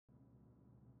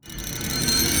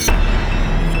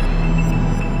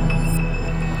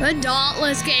The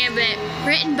Dauntless Gambit,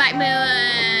 written by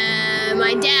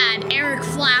my dad, Eric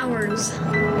Flowers.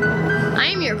 I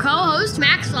am your co-host,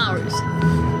 Max Flowers.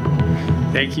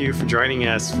 Thank you for joining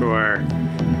us for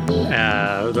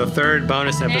the third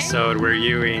bonus episode we're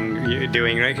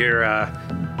doing right here,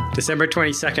 December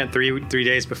 22nd, three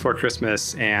days before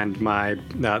Christmas, and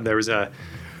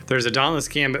there's a Dauntless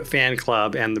Gambit fan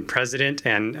club, and the president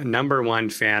and number one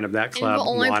fan of that club, and the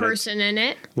only person in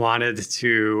it, wanted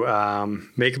to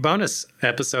make a bonus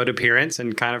episode appearance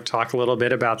and kind of talk a little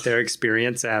bit about their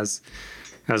experience as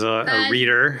a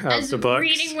reader of the books,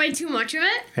 reading way too much of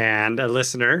it, and a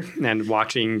listener, and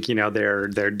watching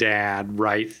their dad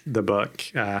write the book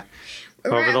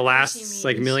over the last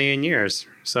million years.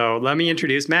 So let me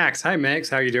introduce Max. Hi, Max.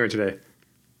 How are you doing today?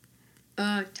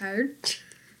 Tired.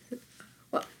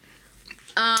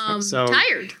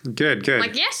 Tired. Good.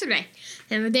 Like yesterday,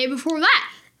 and the day before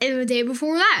that, and the day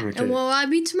before that. Okay. And will I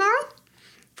be tomorrow?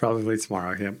 Probably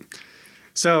tomorrow, yeah.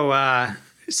 So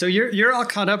you're all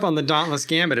caught up on the Dauntless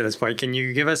Gambit at this point. Can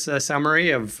you give us a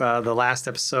summary of the last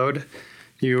episode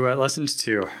you listened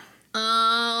to?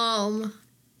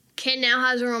 Kid now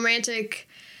has a romantic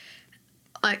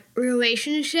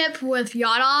relationship with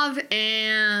Yadov,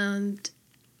 and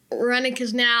Rennick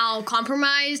is now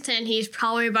compromised, and he's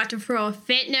probably about to throw a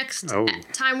fit next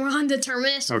time we're on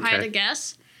Determinus, if I had to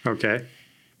guess. Okay.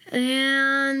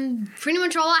 And pretty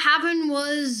much all that happened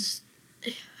was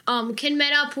Kid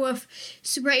met up with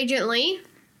Super Agent Lee,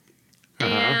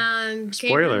 and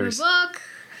spoilers. Gave him a book.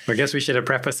 I guess we should have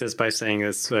prefaced this by saying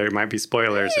this. There might be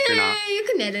spoilers if you're not. You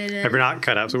can edit it. If you're not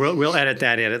cut up, so we'll edit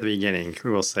that in at the beginning.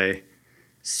 We'll say,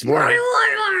 spoiler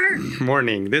alert!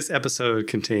 Warning: this episode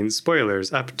contains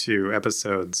spoilers up to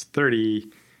episodes 30.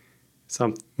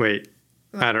 Wait,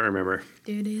 I don't remember.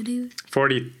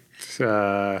 40.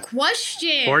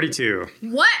 Question. 42.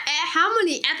 What? How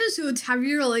many episodes have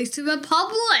you released to the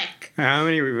public? How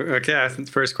many? Okay, that's the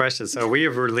first question. So we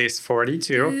have released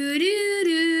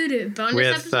 42.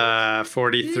 Bonus with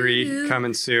 43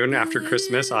 coming soon after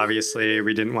Christmas. Obviously,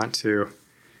 we didn't want to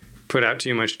put out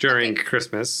too much during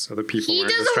Christmas so that people weren't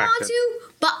distracted. He doesn't want to,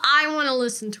 but I want to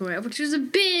listen to it, which is a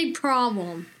big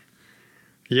problem.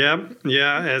 Yep.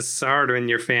 Yeah, it's hard when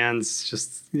your fans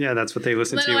that's what they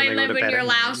listen to when they go to bed.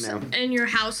 In your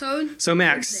household. So,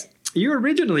 Max, you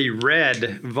originally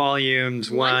read volumes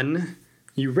 1.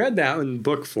 You read that in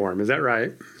book form, is that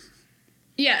right?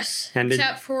 Yes,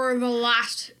 except for the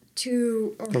last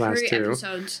 2 or 3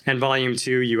 episodes. And volume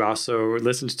 2 you also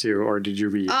listened to, or did you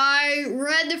read? I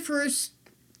read the first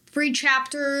 3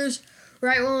 chapters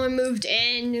right when we moved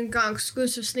in and got an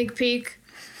exclusive sneak peek.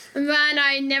 And then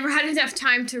I never had enough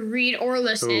time to read or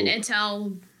listen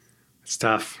until... It's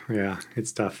tough. Yeah,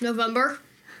 it's tough. November.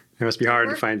 It must be hard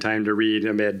to find time to read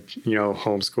amid,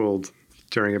 homeschooled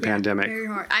during a pandemic. Very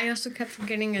hard. I also kept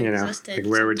forgetting it existed.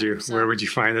 Like where would you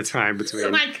find the time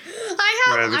between?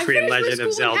 Between Legend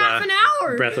of Zelda, half an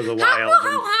hour. Breath of the Wild.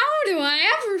 How do I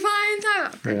ever find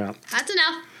time? Yeah. That's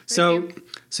enough. So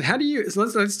how do you? So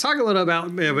let's talk a little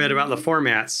bit about the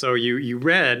format. So you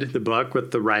read the book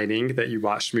with the writing that you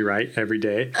watched me write every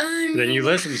day. Then you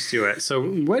listened to it. So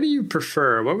what do you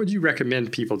prefer? What would you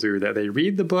recommend people do? That they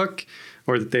read the book,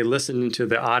 or that they listen to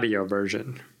the audio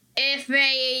version? If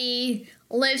they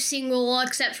live single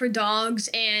except for dogs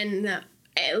and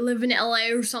live in LA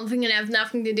or something and have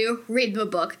nothing to do, read the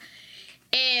book.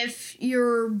 If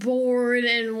you're bored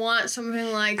and want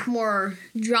something like more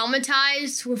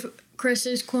dramatized with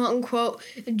Chris's quote-unquote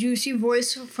juicy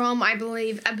voice from, I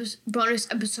believe,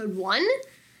 bonus episode 1,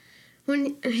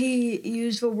 when he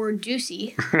used the word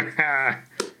juicy.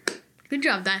 Good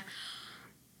job, Dan.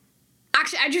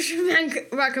 Actually, I just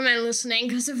recommend listening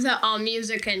because of the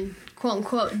music and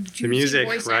quote-unquote juicy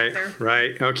voice actor.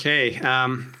 Right. Okay.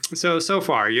 So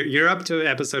far, you're up to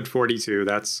episode 42.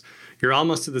 You're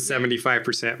almost to the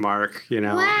 75% mark,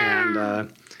 Wow.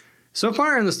 And so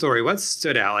far in the story, what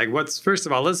stood out? First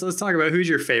of all, let's talk about who's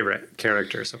your favorite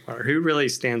character so far. Who really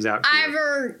stands out to you?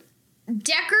 Either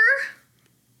Decker,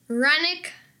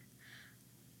 Rennick,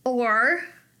 or,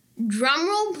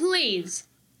 drumroll please,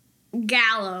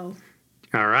 Gallo.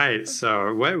 All right.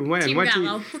 So what do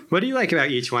you like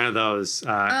about each one of those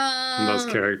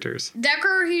characters?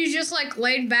 Decker, he's just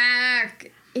laid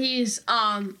back. He's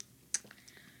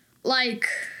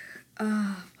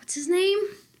what's his name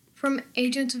from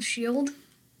Agents of S.H.I.E.L.D.?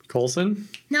 Coulson?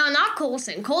 No, not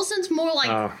Coulson. Coulson's more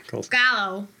like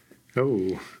Gallo.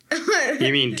 Oh.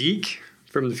 You mean Deke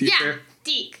from the future? Yeah,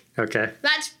 Deke. Okay.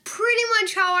 That's pretty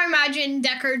much how I imagine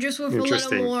Decker, just with a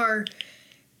little more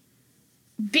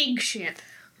big ship.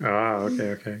 Oh,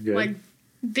 okay, good.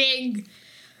 Big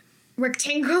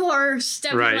rectangular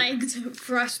step-legged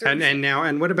thrusters.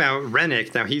 And what about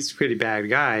Rennick? Now he's a pretty bad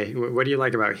guy. What do you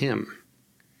like about him?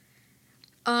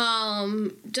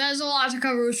 Does a lot to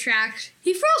cover his tracks.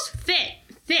 He feels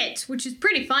fits, which is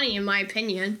pretty funny in my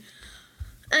opinion.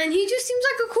 And he just seems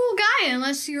like a cool guy,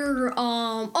 unless you're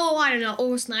I don't know,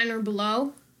 OS9 or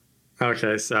below.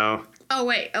 Okay, so. Oh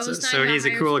wait, OS9. So he's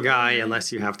a cool guy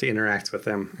unless you have to interact with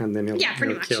him, and then he'll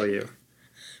kill you.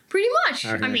 Pretty much.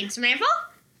 Okay. I mean, Samantha,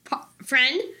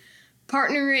 friend,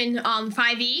 partner in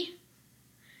 5e,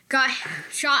 got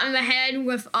shot in the head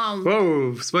with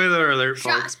Whoa! Spoiler alert,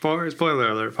 folks! Spoiler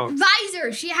alert, folks!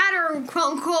 Visor. She had her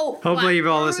quote unquote. Hopefully, you've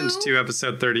all listened to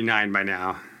episode 39 by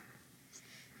now.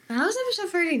 That was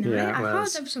episode 39. Yeah, I thought it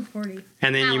was episode 40.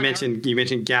 And then you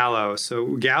mentioned Gallo.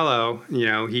 So Gallo,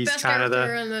 he's best kind of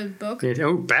character in the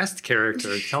book. Best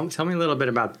character. Tell me a little bit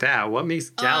about that. What makes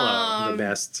Gallo the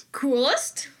best?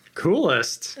 Coolest.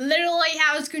 Literally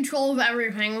has control of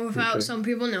everything without some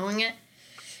people knowing it.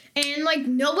 And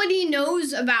nobody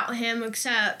knows about him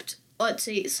except, let's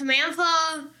see,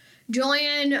 Samantha,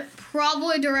 Julian,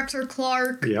 probably Director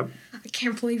Clark. Yep. I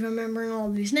can't believe I'm remembering all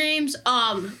of these names.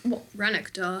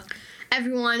 Rennick, duh.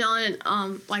 Everyone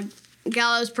on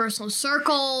Gallo's personal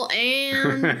circle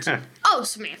and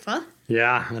Samantha.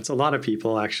 Yeah, that's a lot of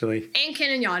people actually. And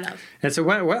Ken and Yadav. And so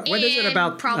what is it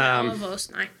about? Probably all of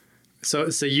OS9. So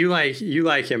you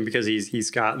like him because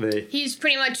he's got the. He's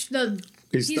pretty much the.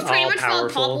 He's the pretty much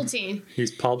all-powerful. Palpatine.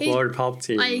 He's Lord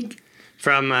Palpatine.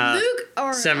 From Luke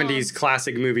or 70s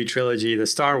classic movie trilogy, the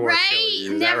Star Wars trilogy. Is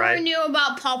never that right? knew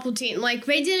about Palpatine.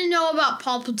 They didn't know about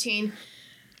Palpatine.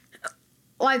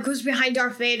 Who's behind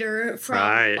Darth Vader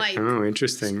from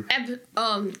interesting.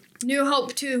 New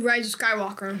Hope to Rise of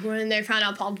Skywalker when they found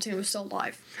out Palpatine was still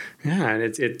alive. Yeah, and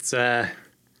it's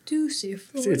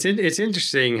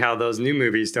interesting how those new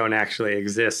movies don't actually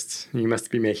exist. You must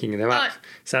be making them up.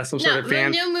 Is that some sort of fan?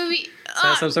 New movie. Is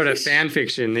that some sort of fan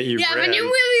fiction that you've read? Yeah, the new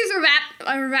movies are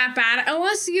that bad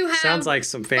unless you have. Sounds like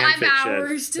some fan 5 fiction.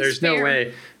 hours to There's spare.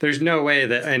 no way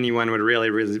that anyone would really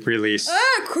release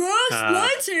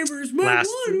lightsabers.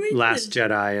 Last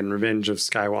Jedi and Revenge of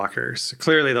Skywalker. So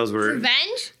clearly, those were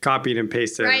Revenge copied and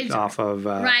pasted off of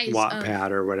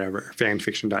Wattpad or whatever,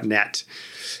 fanfiction.net.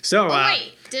 So back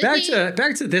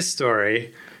to this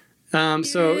story.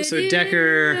 So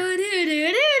Decker.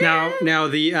 Now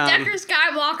the Decker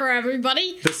Skywalker,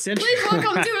 everybody. Please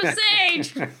welcome to the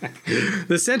stage.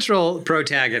 The central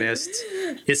protagonist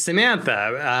is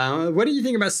Samantha. What do you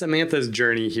think about Samantha's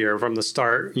journey here from the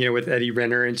start? With Eddie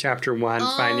Renner in chapter 1,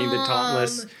 finding the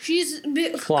Dauntless. She's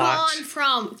gone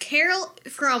from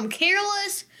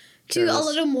careless to a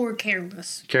little more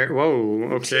careless. Whoa.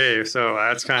 Okay. So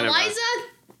that's kind Eliza,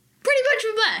 pretty much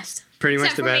the best. Pretty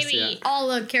much Except the for best, maybe all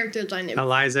the characters I knew.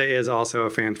 Eliza is also a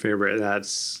fan favorite. I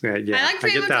like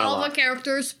pretty much all the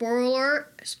characters. Spoiler.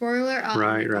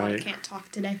 Right. I can't talk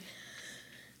today.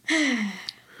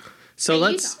 So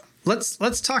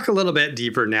let's talk a little bit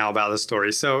deeper now about the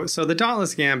story. So the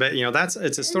Dauntless Gambit,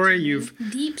 it's a story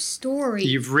deep story.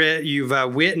 You've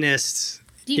witnessed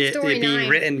it being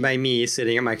written by me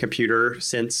sitting at my computer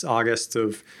since August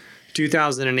of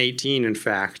 2018, in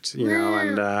fact, Wait,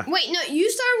 no, you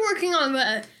started working on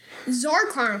the Czar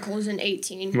Chronicles in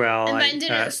 18. Well, and then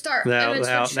didn't start. That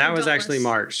was actually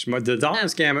March. The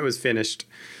Dauntless Gambit was finished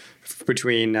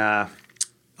between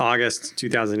August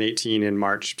 2018 and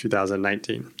March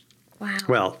 2019. Wow.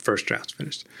 Well, first draft's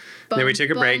finished. Then we took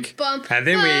a break, and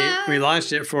then we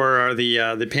launched it for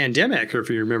the pandemic, or if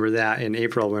you remember that, in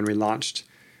April when we launched.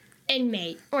 In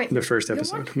May. The first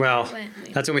episode. Well,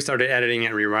 that's when we started editing it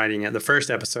and rewriting it. The first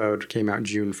episode came out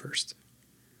June 1st.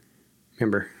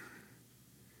 Remember?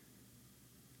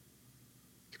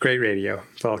 Great radio,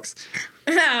 folks.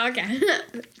 Oh, okay.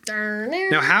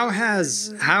 Now, how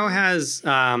has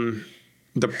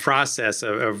the process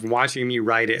of watching me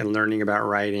write it and learning about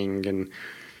writing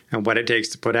and what it takes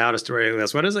to put out a story like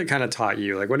this, what has it kind of taught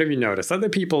you? What have you noticed? Other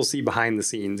people see behind the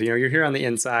scenes. You're here on the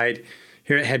inside.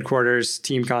 Here at headquarters,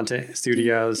 Team Content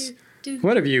Studios.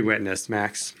 What have you witnessed,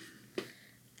 Max?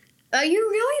 You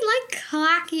really like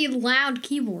clacky, loud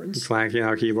keyboards. Clacky,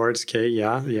 loud keyboards. Okay,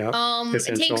 yeah.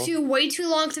 It takes you way too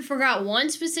long to figure out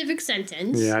one specific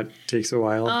sentence. Yeah, it takes a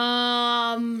while.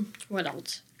 What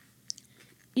else?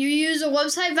 You use a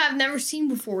website that I've never seen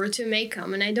before to make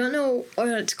them, and I don't know what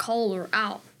it's called or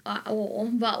out at all,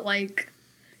 but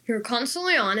you're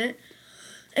constantly on it.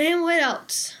 And what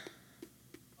else?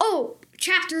 Oh,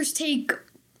 chapters take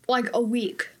a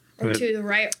week or two to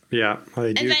write. Yeah,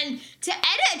 they do. And then to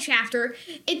edit a chapter,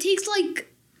 it takes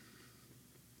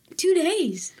 2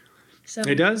 days. So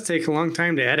It does take a long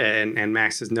time to edit, and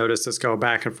Max has noticed us go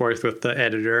back and forth with the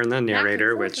editor and the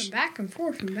narrator, back and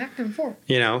forth and back and forth.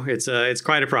 It's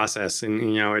quite a process,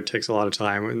 and it takes a lot of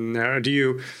time. And, do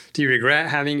you regret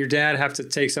having your dad have to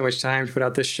take so much time to put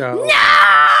out this show?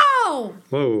 No!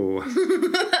 Whoa!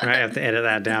 I have to edit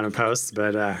that down in post,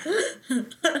 but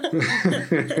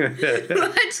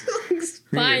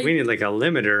we need like a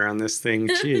limiter on this thing.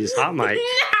 Jeez, hot mic. No!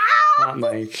 Hot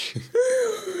mic.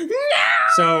 No!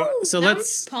 So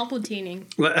let's palpitating.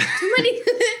 Too many.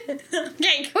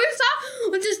 Okay, can we stop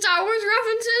with the Star Wars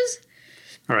references?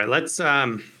 All right, let's.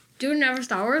 Do another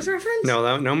Star Wars reference?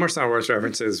 No more Star Wars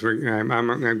references.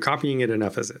 I'm copying it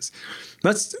enough as is.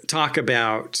 Let's talk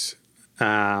about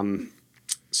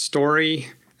story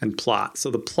and plot.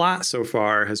 So the plot so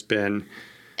far has been.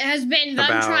 It has been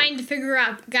them trying to figure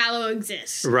out Gallo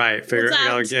exists. Right, figure out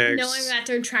Gallo exists. Knowing that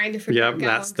they're trying to figure out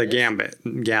Gallo that's the Gambit.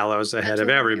 Gallo's ahead of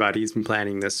everybody. He's been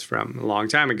planning this from a long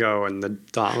time ago, and the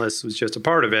Dauntless was just a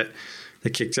part of it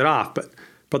that kicked it off.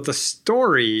 But the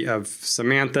story of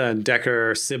Samantha and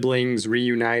Decker, siblings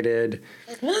reunited,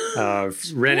 of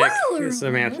Rennick,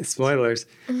 Samantha, spoilers.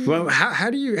 Well,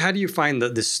 how do you find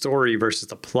the story versus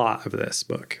the plot of this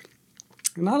book?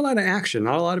 Not a lot of action,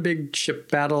 not a lot of big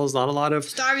ship battles, not a lot of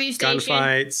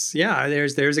gunfights. Yeah,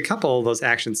 there's a couple of those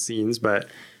action scenes, but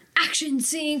action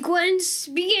sequence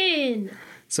begin.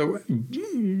 So,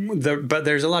 but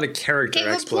there's a lot of character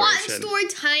exploration. The plot and story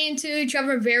tie into each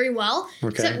other very well,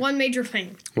 except one major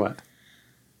thing. What?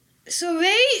 So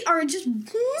they are just now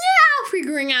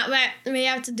figuring out that they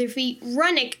have to defeat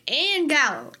Rennick and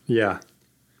Gallo. Yeah.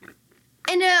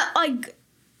 In like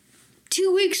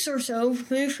 2 weeks or so,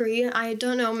 maybe 3. I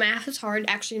don't know. Math is hard.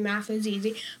 Actually, math is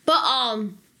easy. But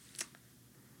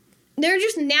they're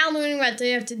just now learning that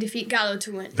they have to defeat Gallo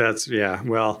to win.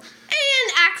 Well.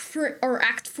 And Act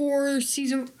 4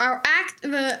 season or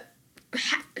the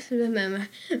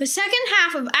second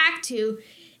half of Act 2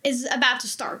 is about to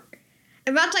start.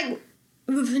 About like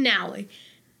the finale.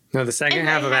 No, the second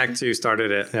half of Act 2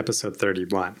 started at episode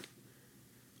 31.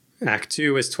 Act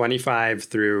 2 is 25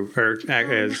 through,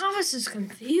 now this is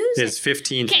confusing. Is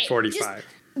 15 to 45.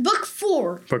 Book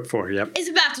 4. Book 4, yep. Is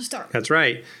about to start. That's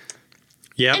right.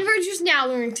 Yep. And we're just now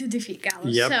learning to defeat Gallo.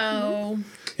 Yep. So.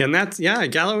 And that's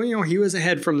Gallo. He was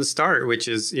ahead from the start, which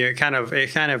is it kind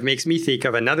of makes me think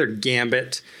of another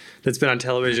Gambit that's been on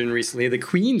television recently, the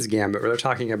Queen's Gambit, where they're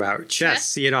talking about chess.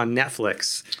 See it on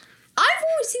Netflix. I've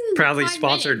always seen them. Proudly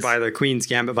sponsored by the Queen's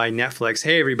Gambit by Netflix.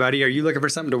 Hey, everybody, are you looking for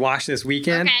something to watch this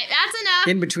weekend? Okay, that's enough.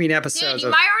 In between episodes. Dude, you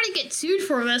might already get sued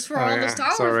for this all the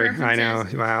Star Wars references. I know.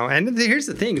 Wow. And here's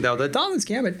the thing, though. The Dauntless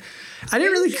Gambit, I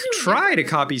didn't really try to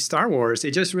copy Star Wars.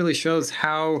 It just really shows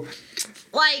how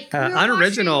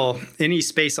unoriginal any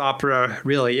space opera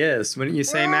really is. Wouldn't you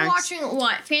say, Max? We were watching,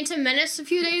 what, Phantom Menace a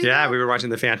few days ago? Yeah, we were watching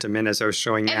the Phantom Menace. I was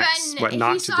showing Max what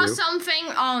not to do. He saw something,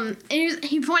 and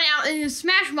he pointed out in his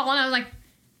Smash Ball, and I was like,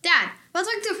 Dad, that's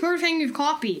like the first thing you've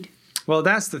copied. Well,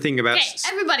 that's the thing about... Okay,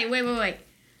 everybody, wait.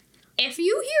 If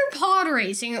you hear pod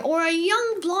racing or a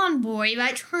young blonde boy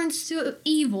that turns to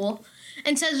evil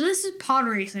and says, this is pod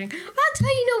racing, that's how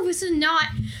you know this is not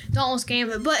Dauntless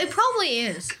Gambit, but it probably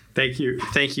is. Thank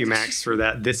you, Max, for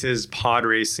that. This is pod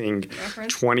racing,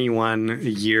 21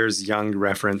 years young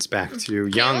reference back to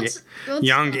young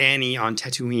Annie on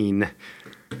Tatooine.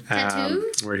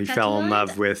 Where he fell in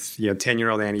love with,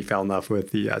 10-year-old Annie fell in love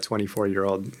with the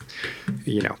 24-year-old,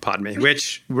 Padme,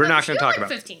 which we're not going to talk about.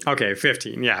 15. Okay,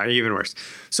 15. Yeah, even worse.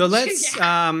 So let's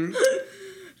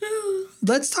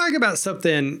talk about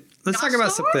something. Not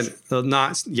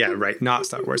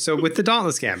Star Wars. So with the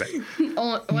Dauntless Gambit,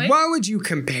 what would you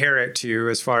compare it to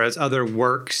as far as other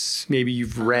works? Maybe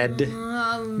you've read,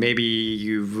 maybe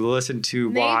you've listened to,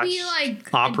 watched,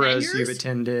 like operas Avengers? You've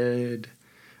attended.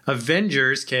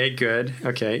 Avengers, okay, good.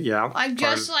 Okay, yeah. Like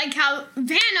how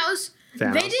Thanos, they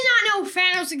did not know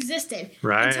Thanos existed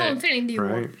until Infinity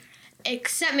War.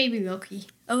 Except maybe Loki.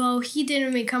 Although he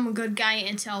didn't become a good guy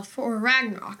until Thor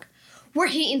Ragnarok, where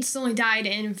he instantly died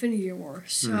in Infinity War.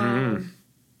 So. Mm-hmm.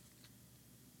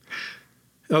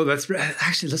 Oh, let's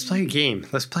play a game.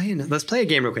 Let's play a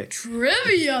game real quick.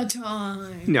 Trivia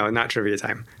time. No, not trivia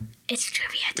time. It's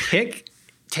trivia time.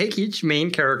 Take each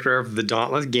main character of the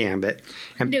Dauntless Gambit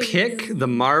and pick the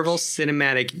Marvel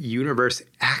Cinematic Universe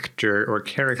actor or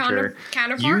character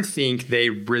you think they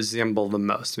resemble the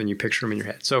most when you picture them in your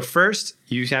head. So first,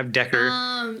 you have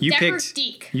Decker. You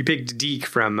picked Deke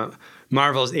from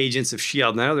Marvel's Agents of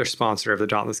S.H.I.E.L.D., another sponsor of the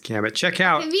Dauntless Gambit. Check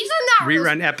out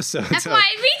rerun episodes of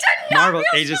Marvel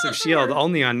Agents of S.H.I.E.L.D.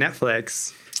 only on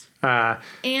Netflix.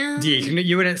 And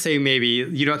You wouldn't say maybe,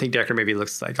 you don't think Decker maybe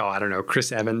looks like, I don't know,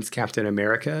 Chris Evans, Captain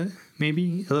America,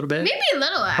 maybe a little bit? maybe a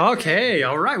little, actually. Okay,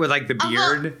 all right, with like the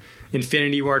beard.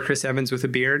 Infinity War Chris Evans with a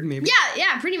beard, maybe?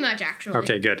 Yeah, pretty much, actually.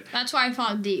 Okay, good. That's why I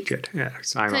thought deep. Good, yeah,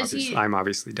 so I'm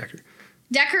obviously Decker.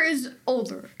 Decker is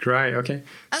older. Right, okay.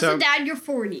 So, Dad, you're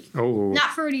 40. Oh.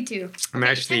 Not 42. I'm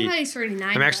actually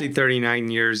 39. I'm actually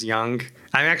 39 years young.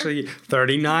 I'm actually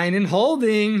 39 and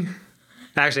holding.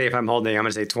 Actually, if I'm holding, I'm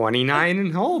going to say 29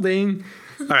 and holding.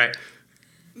 All right.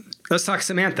 Let's talk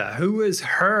Samantha. Who is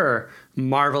her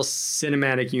Marvel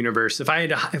Cinematic Universe?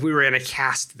 If we were going to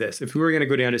cast this, if we were going to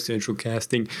go down to central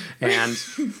casting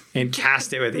and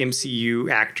cast it with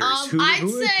MCU actors, who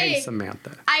would play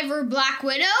Samantha? Either Black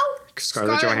Widow,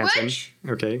 Scarlett Johansson. Witch,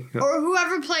 okay. or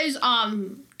whoever plays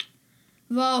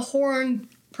the horn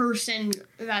person.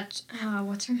 That's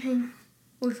what's her name?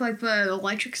 With like the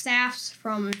electric staffs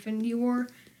from Infinity War,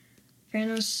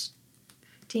 Thanos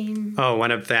team. Oh,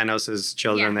 one of Thanos'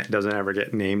 children that doesn't ever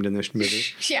get named in this movie.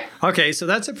 Yeah. Okay, so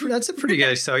that's a pretty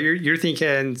good. So you're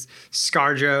thinking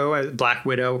ScarJo, Black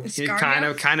Widow,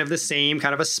 kind of the same,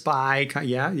 kind of a spy.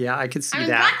 Yeah, I could see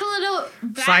that.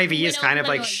 Black 5e is kind of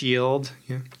like Shield.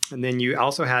 Yeah, and then you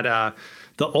also had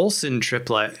the Olsen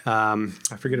triplet. I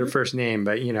forget her first name,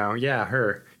 but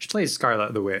her. She plays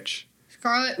Scarlet the Witch.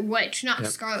 Scarlet Witch, not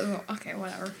Scarlet. Okay,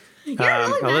 whatever.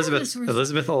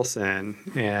 Elizabeth Olsen.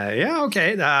 Yeah.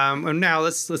 Okay. Now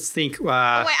let's think. Wait,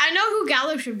 I know who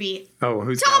Gallo should be. Oh,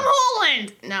 who's Tom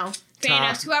Holland? No,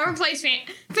 Thanos. Whoever plays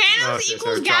Thanos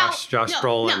equals Gallo. Josh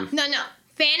Brolin. No.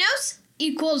 Thanos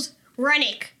equals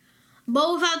Rennick,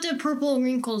 but without the purple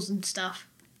wrinkles and stuff.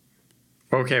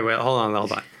 Okay. Well,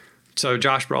 hold on. So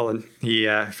Josh Brolin, he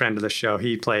friend of the show,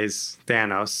 he plays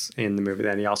Thanos in the movie.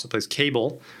 Then he also plays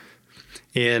Cable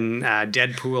in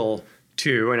Deadpool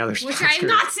 2, another which I have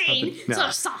not seen. No, so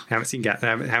stop. Haven't seen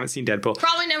Deadpool.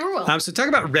 Probably never will. So talk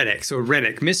about Rennick. So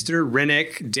Rennick, Mr.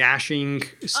 Rennick, dashing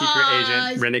secret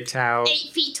agent, Rennick Tao. 8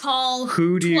 feet tall.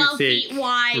 Who do you 12 think feet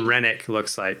wide. Rennick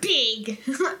looks like? Big.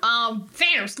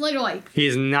 Thanos, literally.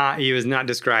 He was not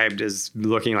described as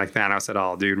looking like Thanos at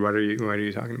all, dude. What are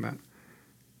you talking about?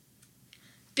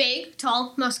 Big,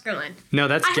 tall, muscular. No,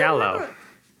 that's Gallo.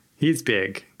 He's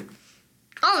big.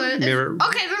 Oh, okay,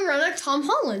 then Rennick, Tom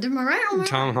Holland. Am I right?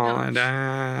 Tom Holland.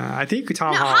 I think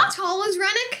Tom Holland. How tall is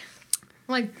Rennick?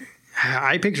 Like,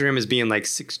 I picture him as being like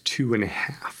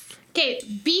 6'2.5". Okay,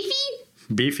 beefy?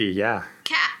 Beefy, yeah.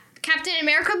 Captain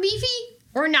America beefy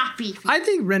or not beefy? I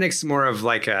think Rennick's more of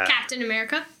like a Captain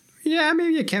America. Yeah,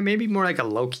 maybe more like a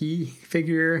Loki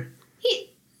figure. I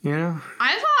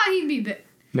thought he'd be big.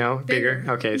 No, bigger.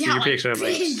 Okay, so you're picturing him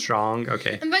like strong.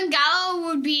 Okay. And then Gallo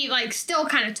would be like still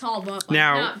kind of tall, but like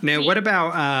now what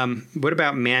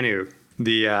about Manu,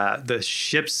 the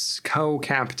ship's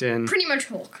co-captain? Pretty much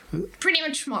Hulk. Pretty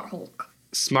much Smart Hulk.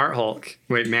 Smart Hulk.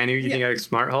 Wait, Manu, you think I like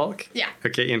Smart Hulk? Yeah.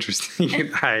 Okay, interesting. Well,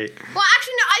 actually, no. I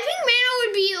think Manu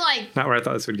would be like not where I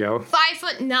thought this would go.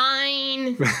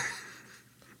 5'9".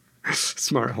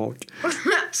 Smart Hulk.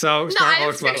 So Smart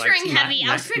Hulk's what, like heavy.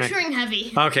 I was picturing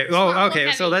heavy. Okay.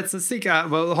 Okay. So let's think.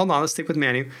 Well, hold on. Let's stick with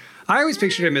Manu. I always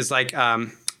pictured him as like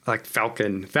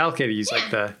Falcon. Falcon. He's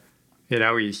like the,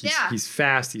 he's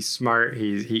fast. He's smart.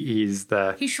 He's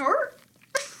short.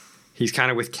 He's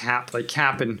kind of with Cap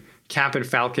and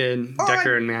Falcon,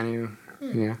 Decker and Manu.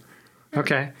 Yeah.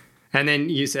 Okay. And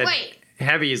then you said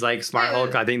heavy is like Smart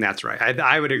Hulk. I think that's right.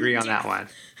 I would agree on that one.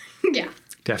 Yeah.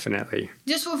 Definitely.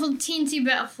 Just with a teensy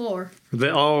bit of Thor. A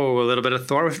little bit of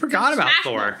Thor. We forgot about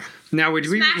Thor. Now,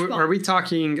 are we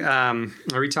talking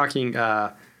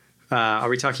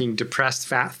depressed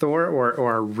fat Thor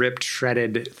or ripped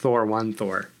shredded Thor 1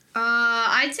 Thor?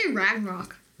 I'd say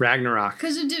Ragnarok.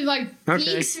 Because it did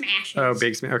big smashes. Oh,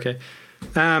 big smash. Okay.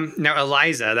 Now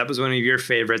Eliza, that was one of your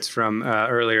favorites from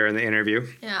earlier in the interview.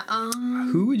 Yeah.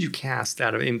 Who would you cast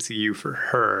out of MCU for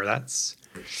her? That's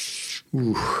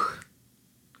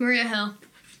Maria Hill.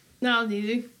 No,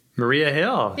 easy. Maria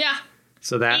Hill. Yeah.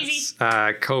 So that's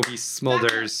Kobe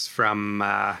Smulders from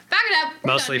Back it up.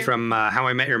 mostly from How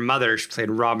I Met Your Mother. She played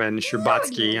Robin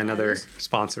Scherbatsky, another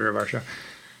sponsor of our show.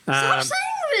 Stop saying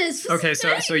this. Okay,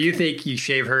 so you think you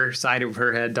shave her side of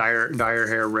her head, dye her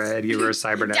hair red, give her a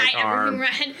cybernetic arm,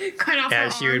 red, cut off her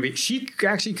arm. She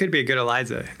actually could be a good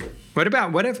Eliza. What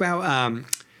about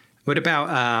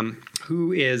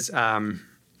who is the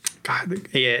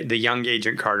young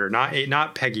Agent Carter,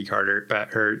 not Peggy Carter, but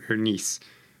her niece.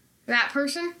 That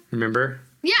person? Remember?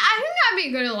 Yeah, I think that'd be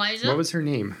a good Eliza. What was her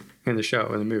name in the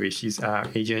show, in the movie? She's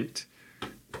Agent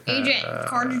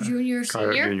Carter Jr.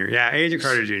 Carter Jr. Yeah, Agent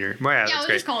Carter Jr. Well, yeah, that's we'll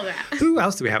great. just call her that. Who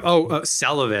else do we have? Oh,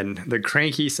 Sullivan, the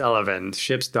cranky Sullivan,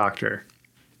 ship's doctor.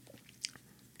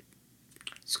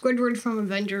 Squidward from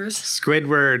Avengers.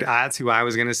 Squidward, that's who I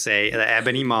was going to say. The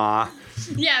Ebony Maw.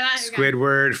 Yeah, that's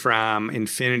Squidward from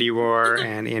Infinity War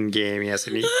and Endgame. Yes,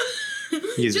 and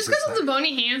he's just because of the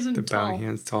bony hands and the tall. bony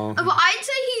hands tall. But I'd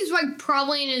say he's like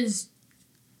probably in his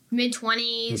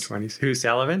mid-20s. Mid-20s. Who's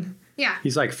Sullivan? Yeah.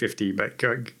 He's like 50, but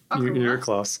you're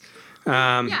close.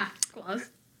 Yeah, close.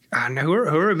 No, who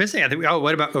are we missing? I think.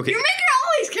 What about? Okay. You're making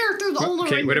all these characters older.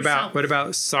 Okay. What What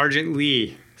about Sergeant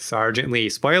Lee? Sergeant Lee.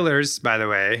 Spoilers, by the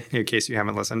way, in case you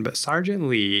haven't listened. But Sergeant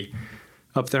Lee,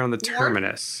 up there on the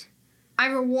terminus.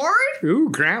 Ira Ward? Ooh,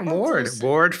 Grant Ward.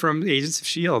 Ward from Agents of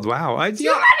S.H.I.E.L.D. Wow. Too many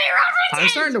references! I'm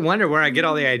starting to wonder where I get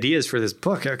all the ideas for this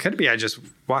book. It could be I just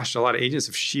watched a lot of Agents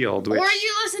of S.H.I.E.L.D. Or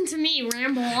you listen to me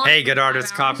ramble on. Hey, good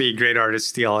artist copy, great artist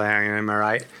steal. Am I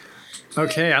right?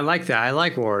 Okay, I like that. I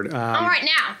like Ward. All right,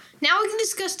 now we can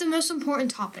discuss the most important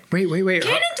topic. Wait.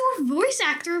 Ganondorf voice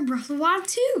actor in Breath of the Wild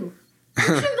 2. What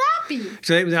should that be?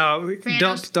 No,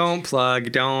 don't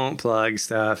plug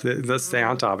stuff. Let's stay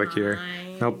on topic here.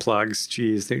 No plugs.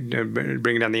 Jeez, they're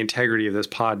bringing down the integrity of this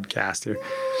podcast here.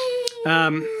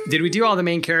 Did we do all the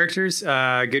main characters?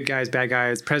 Good guys, bad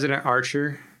guys. President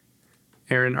Archer,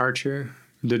 Aaron Archer,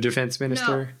 the defense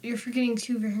minister. No, you're forgetting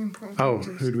two very important Oh,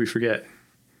 characters. who did we forget?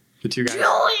 The two guys.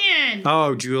 Julian!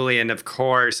 Oh, Julian, of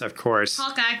course.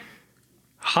 Hawkeye.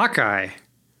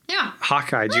 Yeah.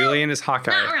 Hawkeye. Julian is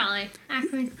Hawkeye. Not really,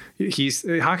 actually.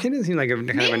 Hawkeye doesn't seem like a kind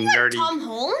of a nerdy, like Tom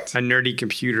Holland? a nerdy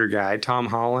computer guy. Tom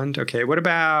Holland. Okay. What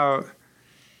about?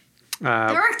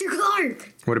 Director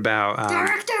Clark. What about?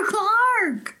 Director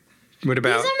Clark. What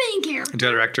about? He's a main character.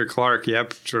 Director Clark.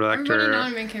 Yep. Everybody knows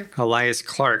Director main character. Elias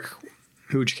Clark.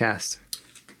 Who'd you cast?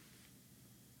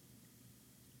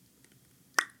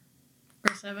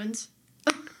 Chris Evans.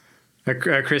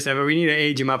 Chris Evans. We need to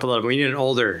age him up a little bit. We need an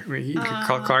older.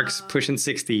 Clark's pushing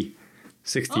 60.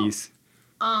 60s.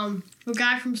 The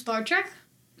guy from Star Trek?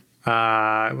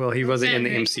 Well, he wasn't in the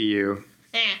great. MCU.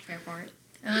 Fair point.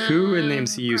 Who in the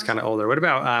MCU is kind of older? What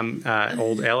about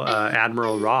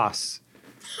Admiral Ross?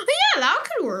 Oh, yeah, that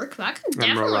could work. That could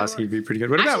definitely Admiral Ross, work. he'd be pretty good.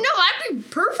 What about? Actually, no, that'd be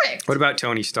perfect. What about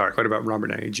Tony Stark? What about Robert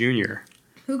Downey Jr.?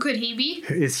 Who could he be?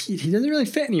 He doesn't really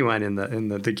fit anyone in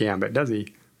the Gambit, does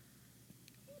he?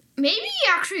 Maybe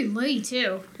actually Lee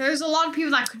too. There's a lot of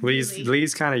people that could be Lee.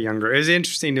 Lee's kind of younger. It's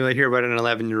interesting to hear what an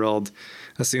 11-year-old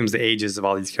assumes the ages of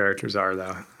all these characters are,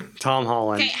 though. Tom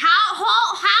Holland. Okay,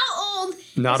 how old?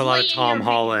 Not is a lot Lee of in Tom your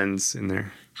Hollands in there.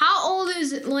 opinion? How old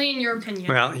is Lee in your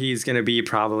opinion? Well, he's going to be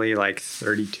probably like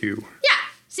 32. Yeah.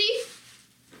 See?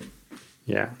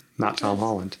 Yeah, not Tom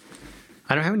Holland.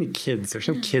 I don't have any kids. There's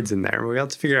no kids in there. We'll have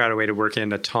to figure out a way to work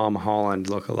in a Tom Holland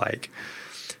lookalike.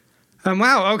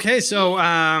 Wow. Okay. So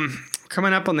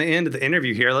coming up on the end of the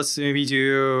interview here, let's maybe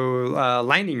do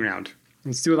lightning round.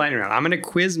 Let's do a lightning round. I'm going to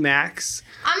quiz Max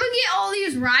I'm going to get all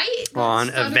these right. on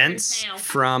Stuff in events your tail.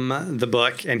 from the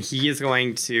book, and he is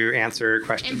going to answer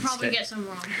questions. And probably get some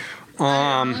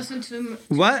wrong. Listen to him.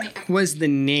 What was the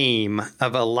name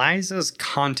of Eliza's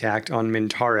contact on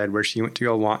Mintared where she went to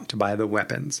go want to buy the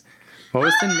weapons? What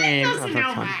was the name of her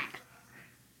contact?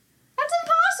 That's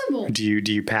impossible. Do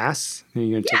you pass? Are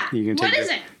you gonna What is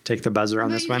it? take the buzzer on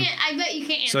No, this you one? can't- I bet you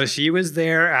can't answer. So she was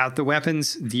there at the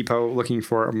weapons depot looking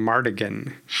for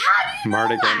Mardigan. How do you know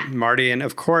that? Mardigan,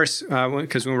 of course,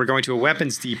 because when we're going to a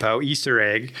weapons depot, Easter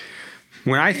egg.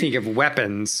 When I think of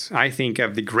weapons, I think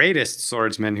of the greatest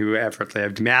swordsman who ever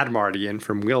lived, Mad Mardigan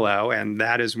from Willow, and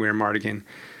that is where Mardigan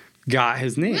got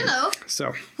his name. Willow?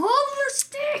 So Hold the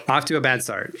stick. off to a bad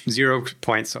start. 0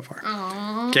 points so far.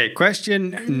 Aww. Okay,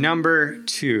 question number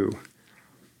 2.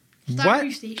 What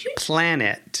Starview Station?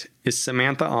 planet is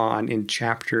Samantha on in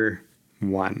chapter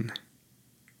 1?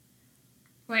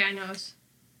 Wait, I know this.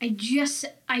 I just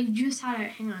had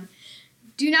it. Hang on.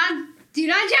 Do not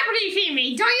Jeopardy feed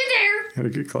me. Don't you dare. Gotta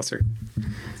get closer.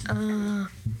 Oh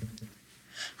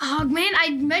man,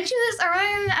 I mentioned this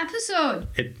already in the episode.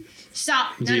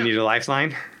 Stop. Do you need a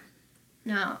lifeline?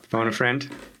 No. Phone a friend?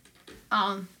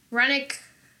 Rennick.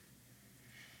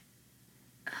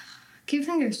 Keep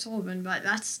thinking Sullivan, but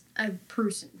that's a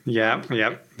person. Yep.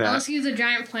 Unless he's a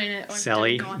giant planet. Or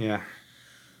Sally, God. yeah.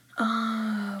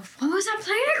 What was that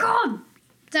planet called?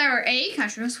 There A,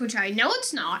 Ketchus, which I know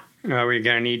it's not. We're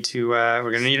gonna need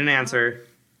an answer.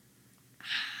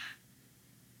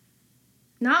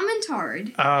 Not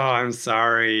Mentard. Oh, I'm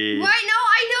sorry. Wait, no,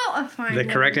 I know. Fine. The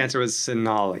correct answer was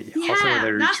Sonali. Yeah, Also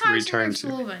where they that's why I returned said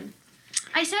to. Sullivan.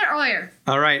 I said earlier.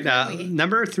 All right, Maybe.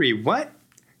 number 3. What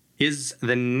is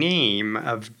the name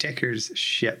of Decker's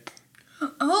ship?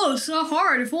 Oh, so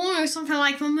hard. If only it was something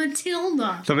like the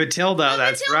Matilda. The Matilda,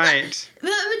 that's Matilda. right. The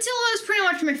Matilda is pretty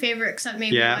much my favorite, except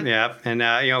maybe. Yeah. And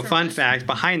fun fact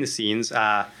behind the scenes,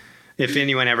 if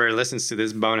anyone ever listens to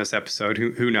this bonus episode,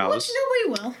 who knows? Which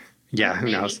nobody will. Yeah,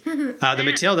 who knows? The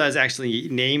Matilda is actually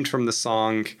named from the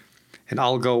song "And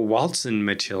I'll Go Waltzin'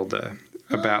 Matilda"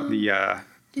 about the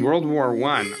World War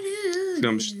One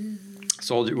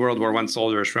World War One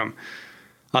soldiers from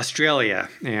Australia,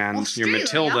 and your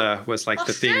Matilda was like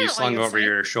the thing you slung over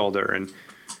your shoulder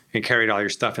and carried all your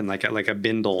stuff in like a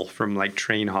bindle from like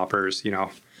train hoppers,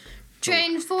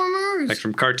 Transformers. Like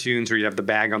from cartoons where you have the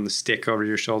bag on the stick over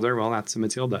your shoulder. Well, that's a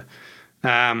Matilda. All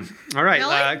right,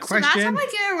 really? question. So that's how I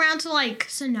get around to like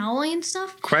Sonali and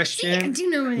stuff. Question I do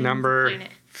know number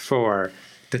 4.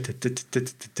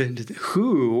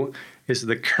 Who is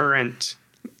the current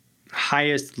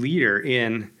highest leader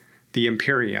in the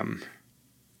Imperium?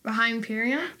 The High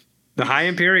Imperium? The High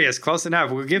Imperius. Close enough.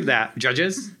 We'll give that.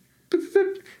 Judges?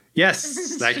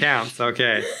 Yes, that counts.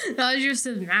 Okay. That was just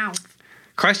his mouth.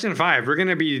 Question 5. We're going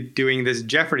to be doing this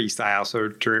Jeopardy style,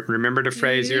 so remember to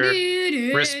phrase your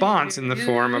response in the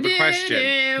form of a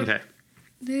question. Okay.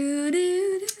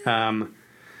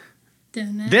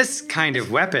 This kind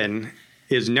of weapon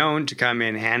is known to come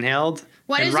in handheld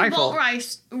and rifle.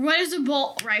 What is a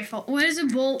bolt rifle? What is a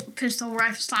bolt pistol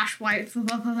rifle / rifle?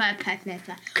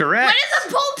 Correct. What is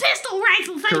a bolt pistol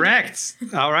rifle? Correct.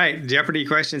 All right. Jeopardy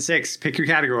question 6. Pick your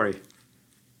category.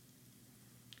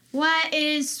 What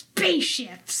is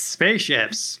spaceships?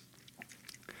 Spaceships.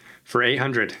 For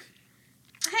 800.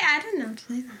 Hey, I didn't know to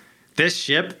say that. This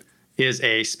ship is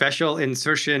a special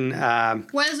insertion.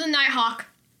 What is a Nighthawk?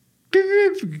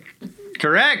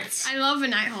 Correct. I love a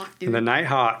Nighthawk, dude. The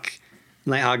Nighthawk.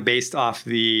 Nighthawk based off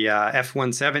the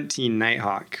F-117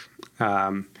 Nighthawk.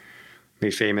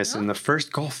 Made famous in the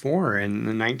first Gulf War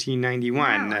in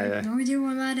 1991. Wow, I have no idea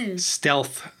what that is.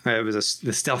 Stealth. It was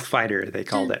the stealth fighter, they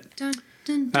called it.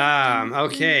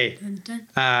 Okay.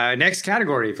 Next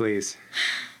category, please.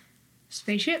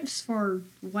 Spaceships for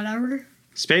whatever.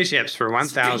 Spaceships for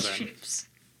 1,000. Spaceships.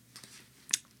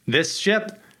 This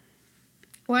ship.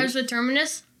 What is the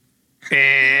terminus?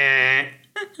 Oh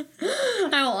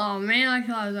man, I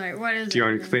thought I was right. What is it? Do you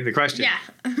want to complete the question? Yeah.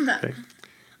 Okay.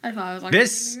 I thought I was like,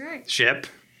 this right. ship,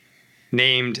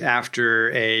 named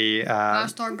after a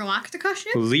Star Galactica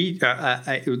ship?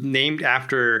 named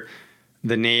after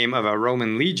the name of a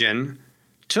Roman legion,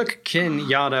 took Kin,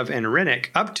 Yadav, and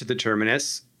Rennick up to the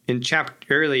terminus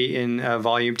early in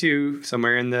Volume 2,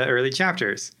 somewhere in the early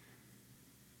chapters.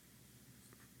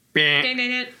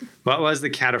 What was the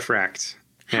cataphract?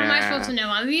 How am I supposed to know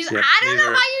all these? Yep, I don't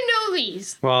know how you know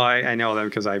these. Well, I know them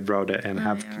because I wrote it and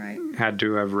had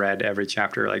to have read every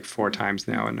chapter like 4 times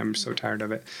now, and I'm so tired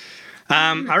of it.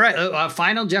 All right,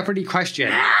 final Jeopardy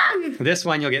question. This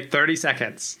one you'll get 30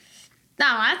 seconds.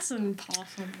 No, that's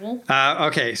impossible.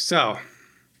 Okay, so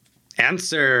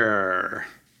answer.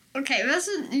 Okay,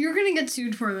 you're gonna get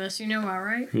sued for this. You know that,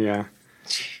 right? Yeah.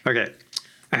 Okay.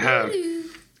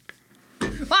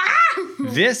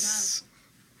 This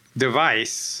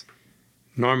device,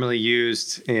 normally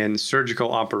used in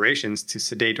surgical operations to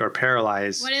sedate or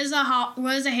paralyze. What is a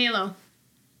halo?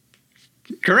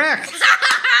 Correct.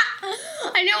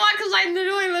 I know why, because I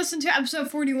literally listened to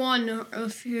episode 41 a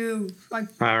few days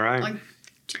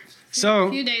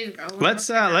ago. Let's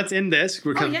end this.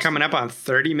 We're coming up on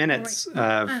 30 minutes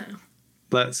of.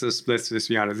 Let's just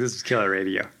be honest. This is killer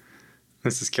radio.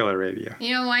 This is killer radio.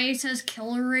 You know why he says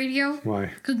killer radio? Why?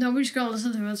 Because nobody's going to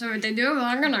listen to us. So if they do,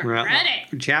 I'm going to read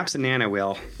it. Chaps and Nana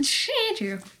will. Thank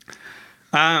you.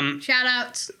 Shout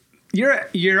outs.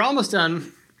 You're almost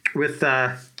done with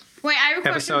Wait, I have a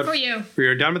question for you.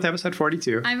 You're done with episode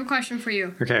 42. I have a question for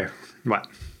you. Okay. What?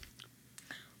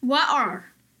 What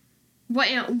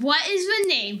is the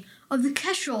name of the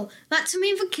Kestrel that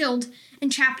Samantha killed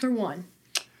in chapter 1?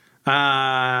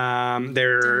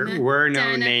 There were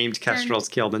no named Kestrels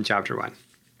killed in chapter 1.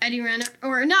 Eddie Renner,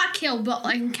 or not killed, but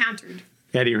like encountered.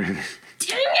 Eddie Renner.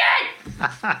 Dang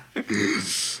it!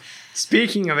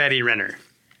 Speaking of Eddie Renner,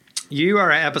 you are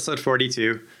at episode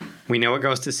 42. We know it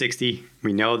goes to 60.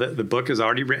 We know that the book is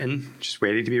already written, just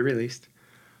waiting to be released.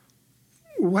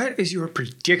 What is your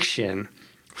prediction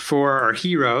for our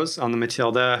heroes on the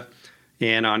Matilda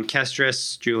and on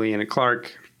Kestris, Julian and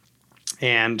Clark,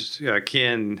 and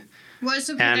Kin? What's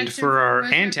the prediction? And for our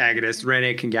antagonists,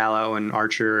 Rennick and Gallo and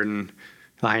Archer and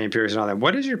the High Imperius and all that.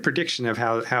 What is your prediction of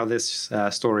how this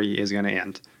story is going to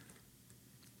end?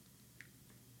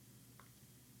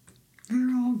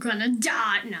 We're all gonna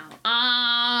die now.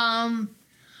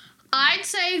 I'd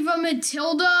say the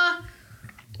Matilda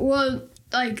would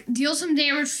deal some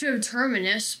damage to the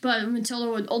terminus, but Matilda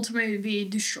would ultimately be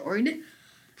destroyed.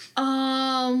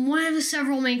 One of the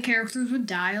several main characters would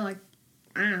die,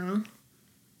 I don't know.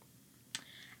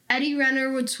 Eddie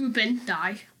Renner would swoop in,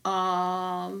 die.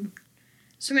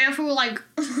 Samantha would like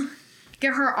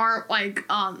get her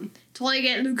arm totally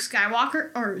get Luke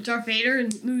Skywalker or Darth Vader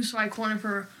and lose like one of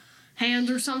her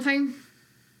hands or something.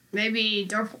 Maybe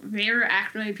Darth Vader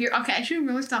actually appear. Okay, I should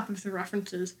really stop with the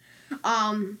references.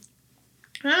 I don't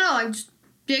know, like just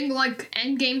big like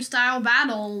endgame style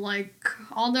battle, like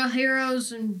all the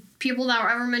heroes and people that were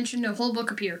ever mentioned in the whole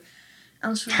book appear.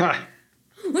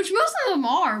 Which most of them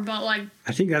are, but like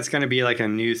I think that's gonna be like a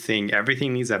new thing.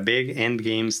 Everything needs a big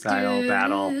endgame style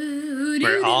battle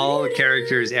where all the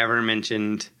characters ever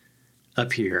mentioned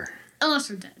appear. Unless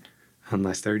they're dead.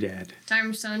 Unless they're dead.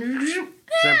 Time Stone.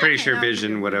 I'm pretty sure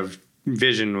Vision would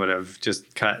have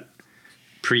just cut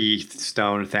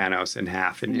pre-Stone Thanos in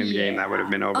half in Endgame. That would have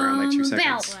been over in like 2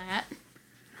 seconds.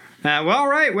 Well, all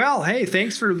right. Well, hey,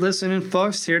 thanks for listening,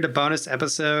 folks. Here to bonus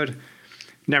episode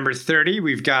number 30.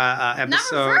 We've got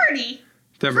episode number 30.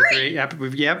 Number 3.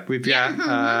 We've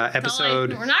got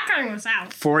episode. We're not cutting this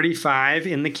out. 45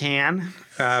 in the can,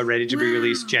 ready to be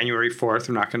released January 4th.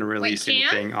 We're not going to release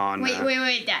anything on.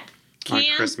 Wait, Dad. Can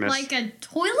Christmas. Like a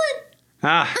toilet?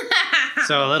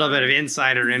 So a little bit of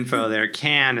insider info there.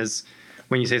 Can is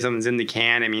when you say something's in the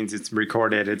can, it means it's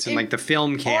recorded. It's in like the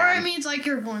film can. Or it means like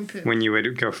you're going poop. When you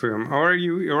would go film, or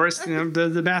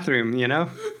the bathroom, you know.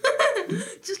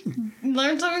 Just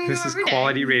learn something new This is every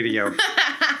quality day. radio.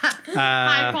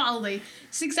 High quality.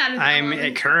 6 out of 10.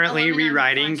 I'm currently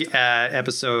rewriting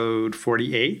episode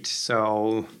 48,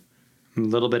 so I'm a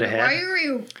little bit ahead. Why are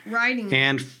you rewriting?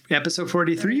 And episode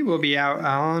 43 will be out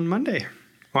on Monday.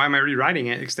 Why am I rewriting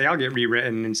it? Because they all get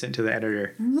rewritten and sent to the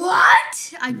editor.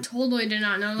 What? I totally did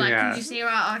not know that. Yeah. Could you say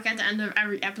about like at the end of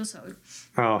every episode?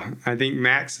 Oh, I think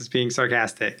Max is being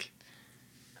sarcastic.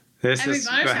 This is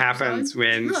what happens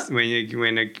when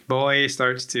a boy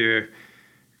starts to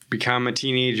become a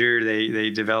teenager. They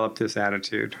develop this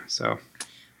attitude. So,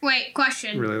 wait,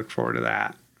 question. Really look forward to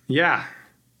that. Yeah,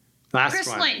 last Chris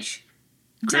one. Lynch.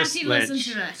 Chris Does he Lynch.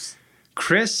 listen to this?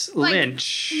 Chris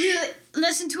Lynch. Really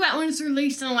listen to it when it's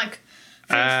released in like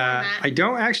format. I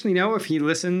don't actually know if he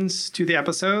listens to the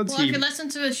episodes. Well, if you listen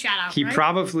to his shout out, He right?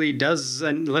 probably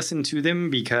doesn't listen to them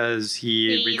because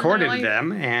he recorded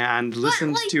them and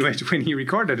listened to it when he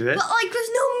recorded it. But like, there's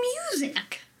no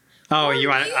music. Oh, you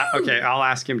want? Okay, I'll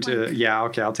ask him to. Yeah,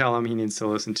 okay, I'll tell him he needs to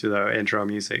listen to the intro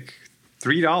music.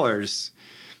 $3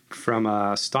 from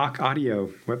a stock audio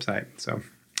website. So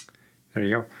there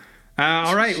you go.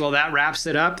 All right, well, that wraps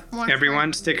it up.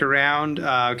 Everyone, stick around.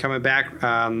 Coming back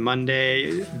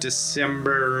Monday,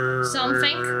 December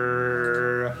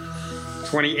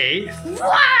 28th.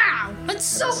 Wow! That's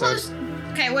so close.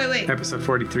 Okay, wait. Episode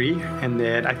 43. And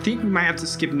then I think we might have to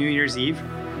skip New Year's Eve.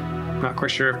 Not quite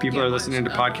sure if people are listening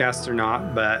to podcasts or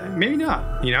not, but maybe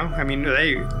not. You know, I mean,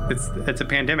 it's a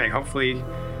pandemic. Hopefully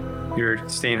you're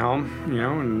staying home, you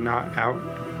know, and not out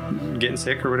getting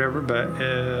sick or whatever, but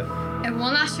and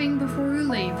one last thing before we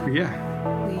leave.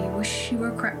 Yeah. We wish you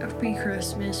a crappy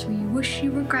Christmas. We wish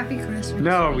you a crappy Christmas.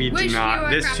 No, we do not.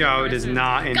 This show does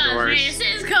not endorse. Because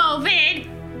this is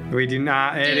COVID. We do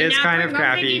not. It is kind of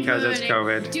crappy because it's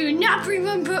COVID. Do not bring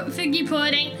figgy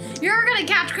pudding. You're gonna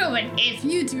catch COVID if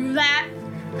you do that.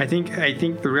 I think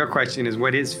the real question is,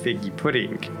 what is figgy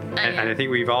pudding? And I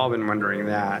think we've all been wondering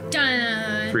that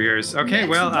for years. Okay,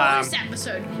 Next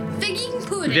episode, figgy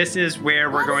pudding. This is where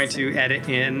we're going to edit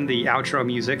in the outro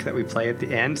music that we play at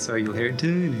the end, so you'll hear.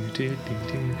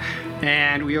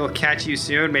 And we will catch you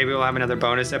soon. Maybe we'll have another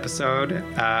bonus episode.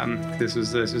 This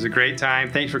was a great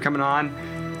time. Thanks for coming on,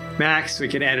 Max. We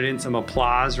can edit in some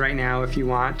applause right now if you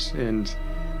want, and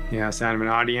sound of an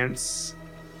audience.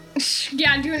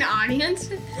 Yeah, do an audience.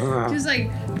 Just like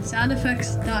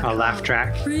soundeffects.com. A laugh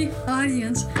track. Free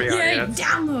audience. Audience.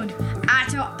 Download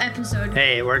episode.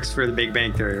 Hey, it works for the Big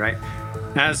Bang Theory, right?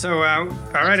 All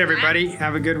right, everybody.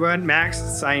 Have a good one. Max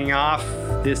signing off.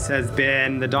 This has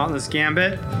been The Dauntless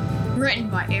Gambit. Written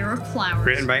by Eric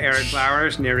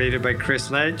Flowers. Narrated by Chris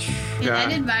Lynch. And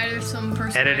edited by some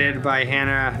person. Edited by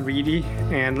Hannah Reedy.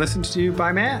 And listened to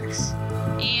by Max.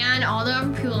 And all the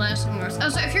other people that listen to us. Oh,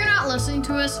 so if you're not listening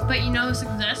to us, but you know this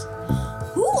exists,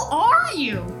 who are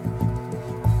you?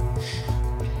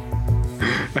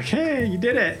 Okay, you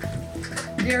did it.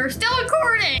 You're still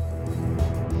recording.